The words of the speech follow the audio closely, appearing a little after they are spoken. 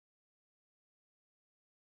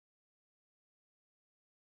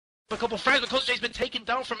A couple frags, but Concentrate's been taken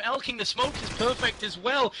down from Elking. The smoke is perfect as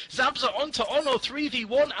well. Zabza onto Ono,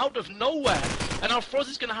 3v1 out of nowhere. And now Froz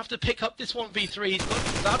is going to have to pick up this 1v3. He's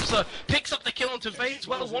got Zabza, picks up the kill onto Vayne as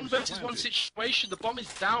well. 1 versus 1 situation. The bomb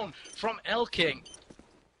is down from Elking.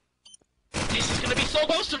 This is going to be so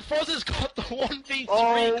close, and Froz has got the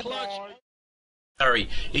 1v3 clutch.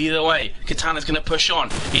 Either way, Katana's going to push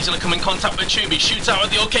on. He's going to come in contact with Chubi. Shoots out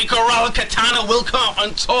at the OK Corral. Katana will come out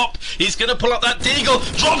on top. He's going to pull up that Deagle.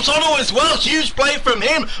 Drops Ono as well. Huge play from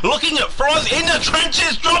him. Looking at Froz in the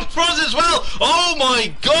trenches. Drops Froz as well. Oh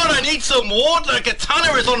my god, I need some water.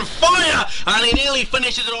 Katana is on fire. And he nearly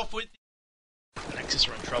finishes it off with... Nexus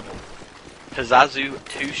are in trouble. Pazazu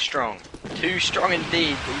too strong. Too strong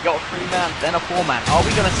indeed. We got a 3-man, then a 4-man. Are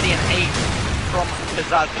we going to see an 8? From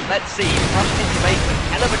Pazazu? Let's see. Rushed into basement.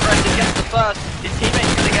 Hell of aggressive. Gets the first. His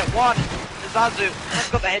teammate's going to get one. Pazazu has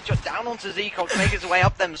got the headshot down onto Zeeko to make his way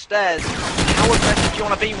up them stairs. How aggressive do you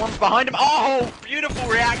want to be? One's behind him. Oh, beautiful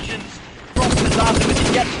reactions from Pazazu as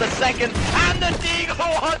he gets the second. And the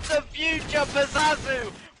Deagle on the future Pazazu.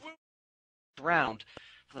 Round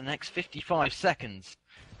for the next 55 seconds.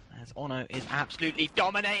 As Ono is absolutely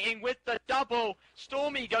dominating with the double.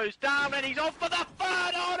 Stormy goes down and he's off for the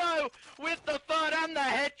third. Ono with the third and the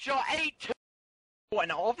headshot. 8-2.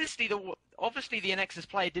 And obviously the NX's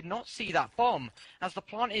player did not see that bomb as the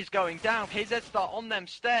plant is going down. KZ start on them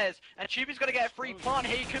stairs and Chubi's going to get a free plant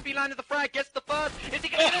here. He could be landing the frag. Gets the first. Is he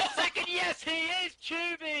going to get a second? Yes, he is.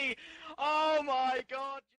 Chubi. Oh my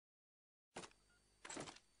god.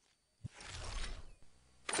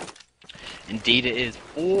 Indeed it is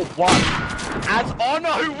 4-1 as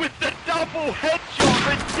Ono with the double headshot,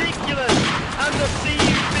 ridiculous, and the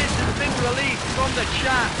CU fish has been released from the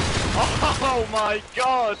chat. Oh my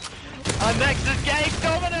god, and Nexus game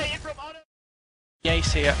dominated from Ono.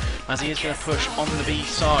 Ace here as he is going to push on the B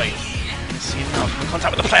side. See him now in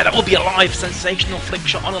contact with the player that will be alive. Sensational flick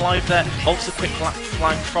shot on alive there. Holds the quick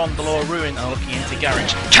flank from the lower ruin and looking into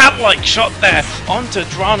Garage. Cat-like shot there onto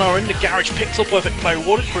Drana in the Garage. Picks up perfect play,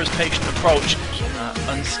 rewarded for his patient approach.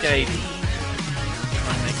 Unscathed.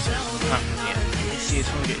 Trying to make something happen here. You see his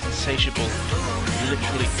hunger is insatiable. You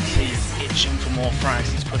literally see he's itching for more frags.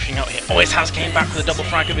 He's pushing out here. Oh, his Has came back with a double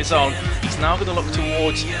frag of his own. He's now going to look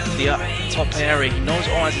towards the top area. He knows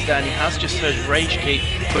Oaz is there and he has just heard Rage Key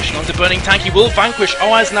pushing onto Burning Tank. He will vanquish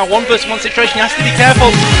Oaz now. 1 versus 1 situation. He has to be careful.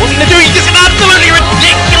 What's he going to do? He's just an absolutely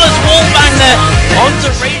ridiculous wall bang there onto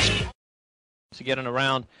Rage Key. To get in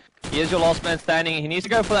around. He is your last man standing. He needs to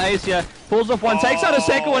go for the ace here. Pulls off one, takes out a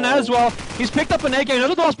second one as well. He's picked up an AK.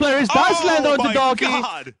 Another last player is does land onto Darky.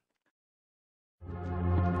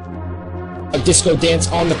 A disco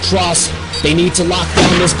dance on the cross. They need to lock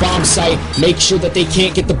down this bomb site. Make sure that they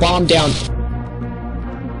can't get the bomb down.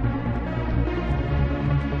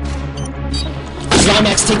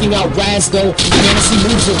 Climax taking out Raz though. Fantasy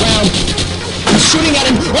moves around. He's shooting at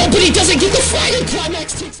him. Oh, but he doesn't get the frag. And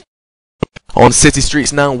Climax takes. On City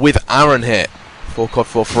Streets now with Aaron here.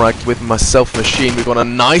 4-4 frag with myself Machine. We've got a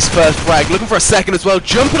nice first frag, looking for a second as well,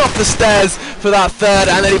 jumping off the stairs for that third,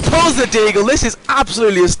 and then he pulls the Deagle. This is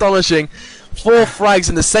absolutely astonishing. 4 frags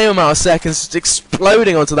in the same amount of seconds, just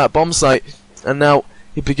exploding onto that bomb site, and now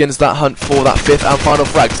he begins that hunt for that 5th and final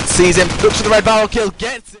frag. Sees him, looks for the red barrel kill,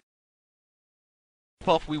 gets it.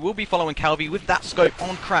 We will be following Calvi with that scope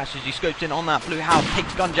on Crash as he scopes in on that blue house,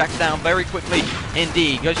 takes Gunjacks down very quickly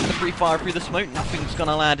indeed, goes for the free fire through the smoke, nothing's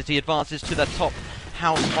gonna land as he advances to the top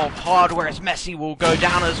house of hardware as Messi will go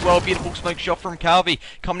down as well. Beautiful smoke shot from Calvi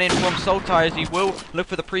coming in from Sultai as he will look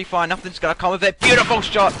for the pre-fire, nothing's gonna come of it. Beautiful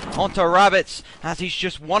shot onto Rabbits as he's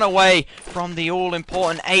just 1 away from the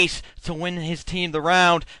all-important ace to win his team the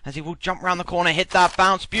round as he will jump around the corner, hit that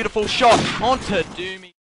bounce, beautiful shot onto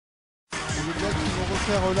Doomy.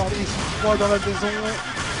 Refaire leur S3 dans la maison.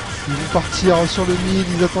 Ils vont partir sur le mid,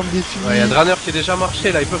 ils attendent des filles. Ouais, il y a Draner qui est déjà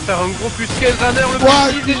marché là, ils peuvent faire un gros plus qu'elle. Draner, le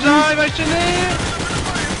petit déjà, il va enchaîner.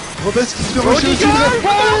 Robes qui se fait rusher aussi. Oh,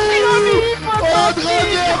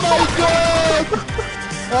 Draner, my god!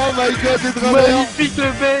 Oh my god, et Draner! Magnifique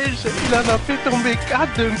le belge, il en a fait tomber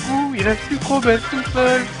 4 d'un coup, il reste plus que Robes tout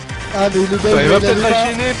seul. Ah, mais le belge, il va peut-être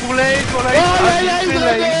enchaîner pour l'aide, pour l'aide. Oh,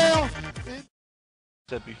 Draner!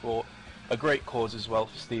 Said before, a great cause as well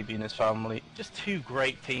for Stevie and his family. Just 2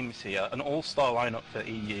 great teams here, an all-star lineup for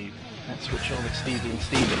EU. Let's switch over to Stevie and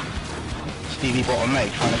Stevie. Stevie bottom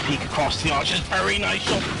mate trying to peek across the arches. Very nice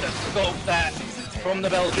shot with the scope there from the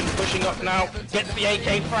Belgian, pushing up now. Gets the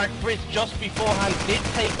AK frag. Briz just beforehand did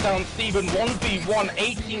take down Steven. 1v1,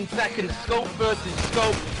 18 seconds, scope versus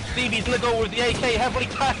scope. Stevie's gonna go with the AK, heavily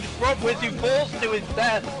tagged Rob Wiz, who falls to his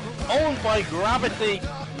death. Owned by Gravity.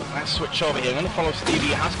 Let's switch over here. I'm going to follow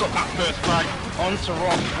Stevie. He has got that first frag onto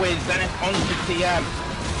Rob Wiz, then it's onto TM.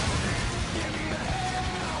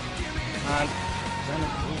 And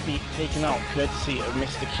Zenith will be taken out courtesy of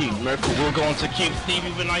Mr. Q. Miracle will go onto Q.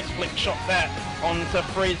 Stevie with a nice flick shot there onto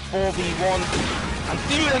Frizz 4v1. And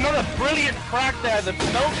Stevie with another brilliant frag there. The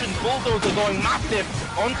Belgian Bulldozer going massive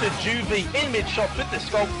onto Juvie in mid shots with the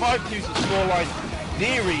scope. 5-2's the scoreline.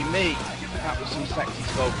 Deary me. That was some sexy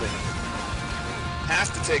scoping. Has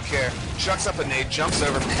to take care, chucks up a nade, jumps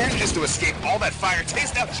over, manages to escape all that fire,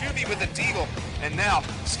 takes out Juvie with the deagle, and now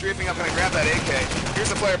strafing up, gonna grab that AK. Here's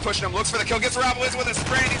the player pushing him, looks for the kill, gets Rob Wiz with a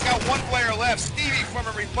spray, and he's got one player left. Stevie from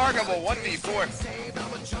a remarkable 1v4.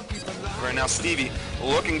 Right now Stevie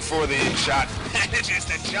looking for the shot, manages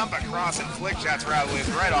to jump across and flick shots Rob Wiz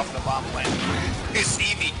right off the bomb plant.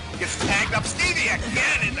 Stevie gets tagged up, Stevie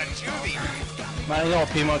again in the Juvie. Man, you know,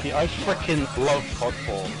 P-Monkey, I freaking love COD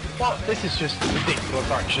 4. Well, this is just ridiculous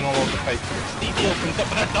action all over the place. Stevie opens up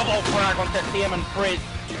with a double frag onto TM and Frizz.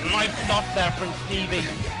 Nice stuff there from Stevie.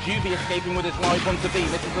 Juvie escaping with his life onto B.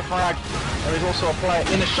 This is the frag. There is also a player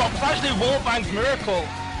in the shot. Actually, Wallbang's Miracle.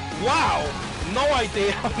 Wow, no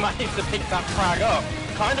idea how he managed to pick that frag up.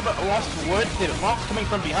 Kind of at a loss for words here. Mark's coming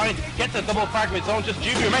from behind, gets a double frag with his own, just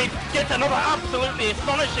Juvie remains, gets another absolutely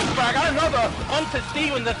astonishing frag, and another onto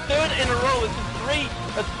Steven, the third in a row. This is 3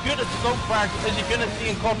 as good as scope frags as you're going to see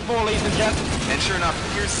in COD 4, ladies and gents. And sure enough,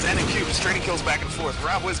 here's Zen and Cube just trading kills back and forth.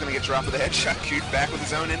 Rob Wiz going to get dropped with a headshot. Cube back with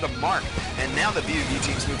his own into Mark. And now the BUV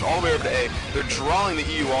team's moved all the way over to A. They're drawing the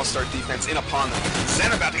EU All-Star defense in upon them.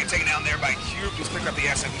 Zen about to get taken down there by Cube, who's picked up the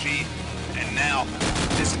SMG. And now,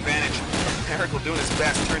 disadvantage. Miracle doing his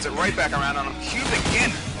best, turns it right back around on him. Cube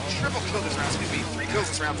again, triple kill this round, excuse me, 3 kills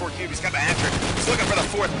this round for Cube. He's got the hat trick. He's looking for the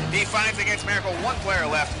 4th. He finds against Miracle, 1 player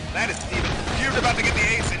left. That is Steven. Cube about to get the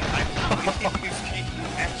ace, and I believe he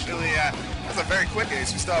actually, that's a very quick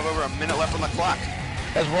ace. We still have over a minute left on the clock.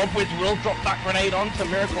 As Rob Wiz will drop that grenade onto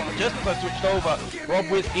Miracle, and just as I switched over,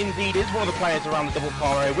 Rob Wiz indeed is one of the players around the double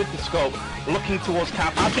car area with the scope, looking towards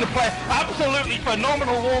Cap. Actually, a player, absolutely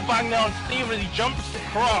phenomenal wall bang there on Steven as he jumps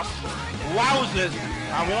across. Wowzers.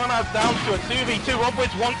 And we are now down to a 2v2. Rob Wiz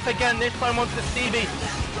once again, this time onto Stevie,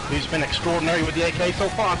 who's been extraordinary with the AK so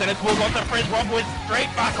far. Zenith will go to Frizz. Rob Wiz straight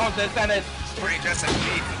back onto Zenith. Strange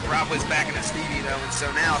SMG. Rob Wiz back into Stevie though, and so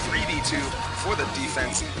now 3v2 for the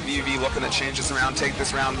defense. VUV looking to change this around, take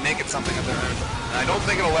this round, make it something of their own. And I don't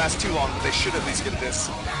think it'll last too long, but they should at least get this.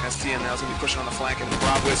 STN now is going to be pushing on the flank, and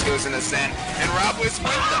Rob Wiz goes into Zen, and Rob Wiz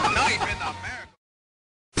wins the knife in the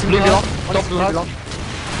Miracle.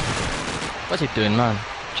 What's he doing, man?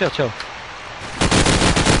 Chill.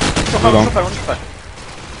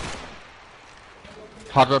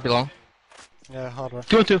 Hardware belong. Yeah, hardware.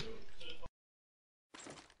 2-2.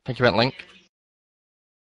 Think you went link.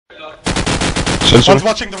 One's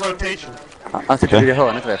watching the rotation.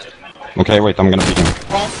 Okay, wait, I'm gonna peek him.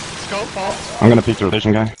 Scope, I'm gonna peek the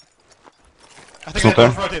rotation guy. I think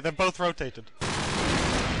they're both rotated.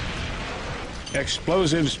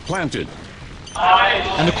 Explosives planted.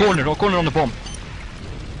 And the corner on the bomb.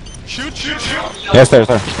 Shoot! Yes, there.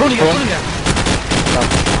 He's running there.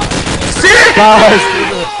 Sick!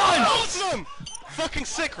 Awesome! Fucking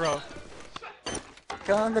sick, bro.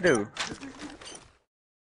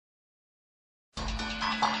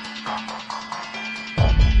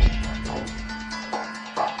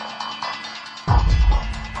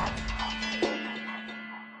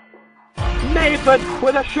 Nathan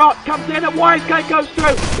with a shot comes in and Wisegate goes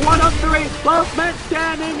through. 1 on 3. Last man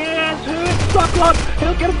standing is who is Stockland.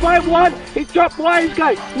 He'll get him by 1. He's dropped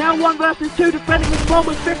Wisegate. Now 1 versus 2 defending this bomb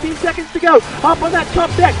with 15 seconds to go. Up on that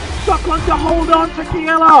top deck. Stockland to hold on for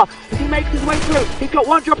TLR as he makes his way through. He's got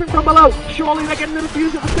 1 dropping from below. Surely they're getting the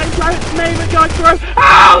defuse at the same time. It's Maven going through.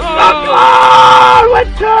 Oh, Stockland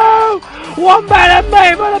with 2! 1 man and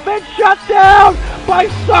Maven have been shut down by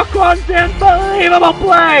Stockland's unbelievable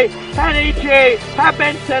play. And EG have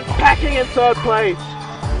been sent packing in 3rd place.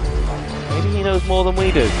 Maybe he knows more than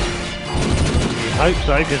we do. Hope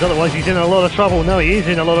so, because otherwise he's in a lot of trouble. No, he is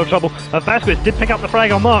in a lot of trouble. Vasquez did pick up the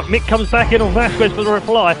frag on Mark. Mick comes back in on Vasquez for the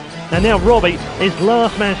reply. And now Robbie is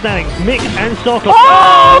last man standing. Mick and Sockland.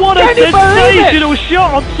 Oh, what a sensational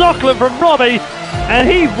shot on Sockland from Robbie. And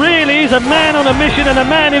he really is a man on a mission and a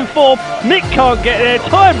man in form. Mick can't get there,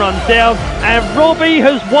 time runs down, and Robbie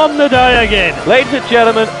has won the day again. Ladies and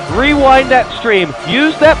gentlemen, rewind that stream.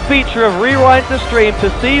 Use that feature of rewind the stream to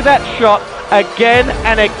see that shot again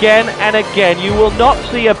and again and again. You will not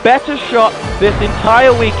see a better shot this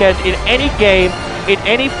entire weekend in any game, in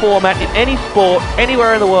any format, in any sport,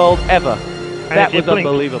 anywhere in the world, ever. That was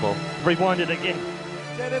unbelievable. Rewind it again.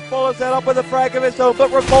 Zenith follows that up with a frag of his own,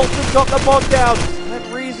 but Repulsion's got the bomb down.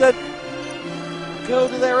 And Reason doesn't go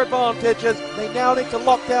to their advantages. They now need to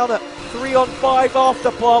lock down a 3-on-5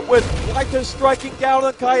 after plant with Lighters striking down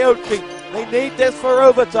on Coyote. They need this for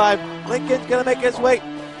overtime. Lincoln's going to make his way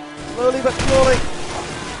slowly but surely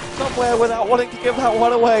somewhere without wanting to give that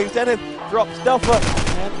one away. Zenith drops Duffer,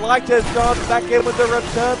 and Lighters gone back in with the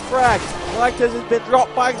return frag. Lighters has been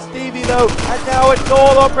dropped by Stevie though, and now it's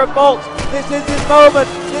all on Revolt. This is his moment.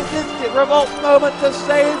 This is Revolt's moment to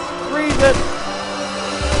say his reason.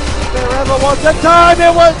 If there ever was a time,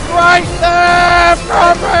 it was right there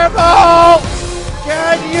from Revolt!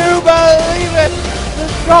 Can you believe it? The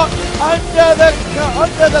shot under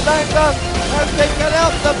the banger has taken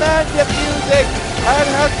out the man defusing and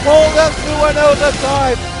has pulled us to an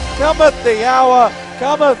overtime. Cometh the hour,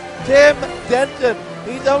 cometh Tim Denton.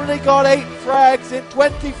 He's only got 8 frags in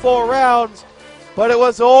 24 rounds, but it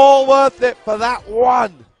was all worth it for that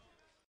one.